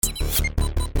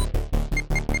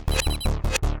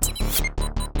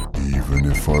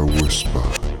if I whisper.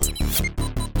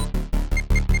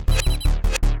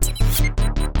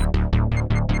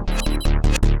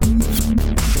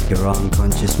 Your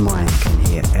unconscious mind can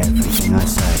hear everything I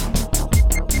say.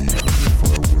 Even if I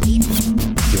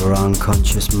whisper. Your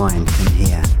unconscious mind can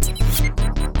hear,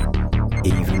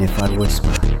 even if I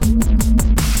whisper.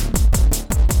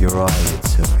 Your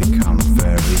eyelids have become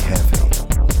very heavy.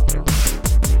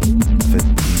 The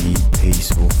deep,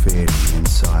 peaceful feeling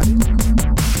inside.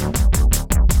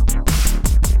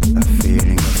 A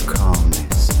feeling of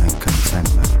calmness and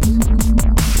contentment.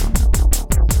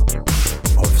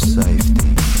 Of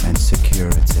safety and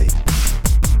security.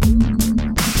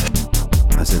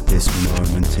 As at this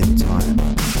moment in time.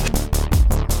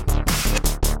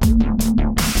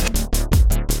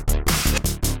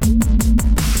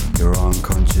 Your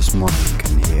unconscious mind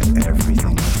can hear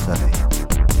everything I say.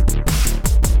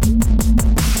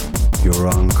 Your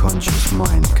unconscious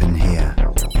mind can hear.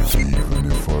 Even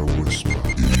if I whisper,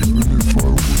 even if I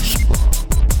whisper.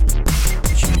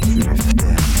 As you drift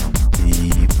in,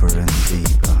 deeper and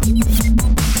deeper.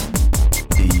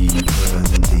 Deeper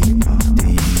and deeper,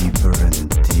 deeper and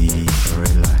deeper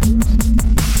relaxed.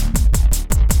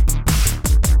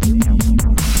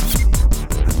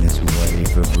 And this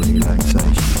wave of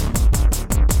relaxation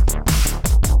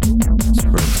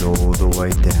spreads all the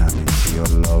way down into your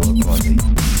lower body.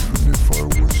 Even if I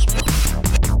whisper.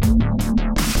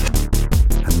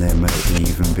 And there may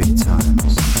even be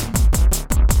times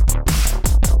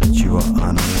that you are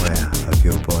unaware of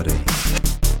your body.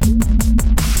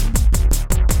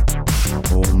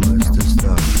 Almost as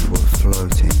though you were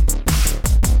floating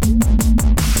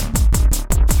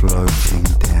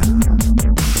down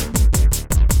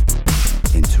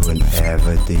into an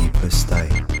ever deeper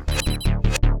state.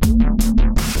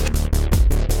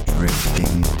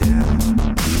 Drifting down,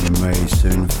 and you may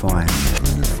soon find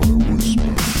Even if I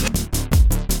whisper.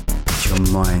 that your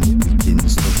mind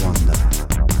begins to wander.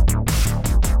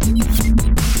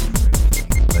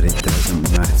 But it doesn't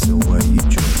matter where you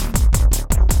drift,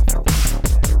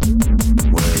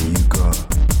 where you go,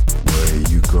 where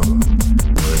you go,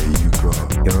 where you go.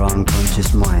 Your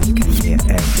unconscious mind can hear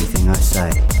everything I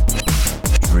say.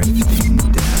 Drifting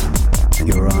down, and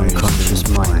your unconscious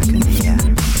mind can hear.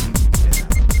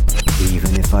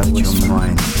 Even if I whisper, your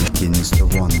mind begins to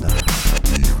wander.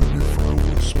 Even if I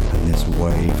whisper. And this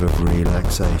wave of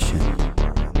relaxation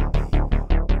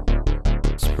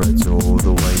spreads all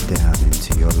the way down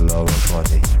into your lower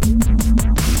body.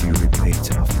 And you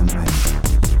repeat after me.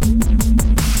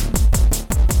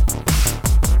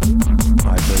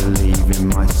 I believe in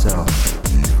myself.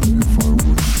 Even if I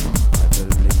whisper. I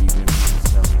believe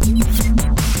in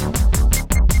myself.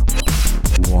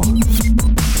 One,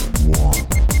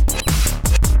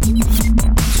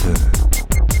 two,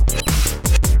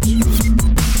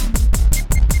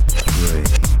 three.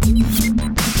 Even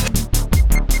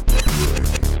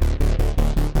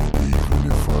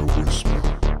if I whisper.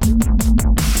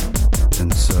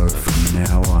 And so from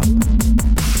now on,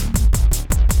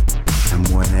 and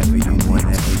whenever you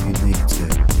need to,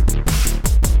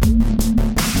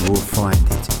 you will find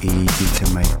it easy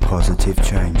to make positive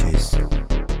changes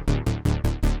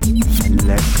and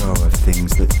let go of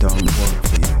things that don't work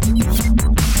for you.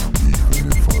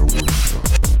 Even if I whisper.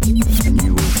 And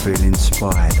you will feel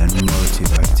inspired and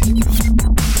motivated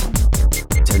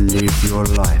to live your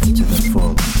life to the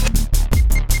full.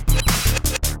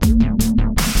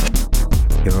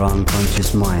 Your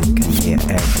unconscious mind can hear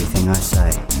everything I say.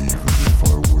 Even if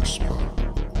I whisper.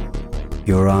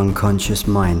 Your unconscious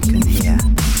mind can hear.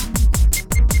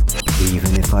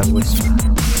 Even if I whisper.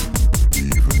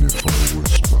 Even if I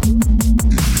whisper.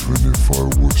 Even if I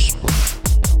whisper.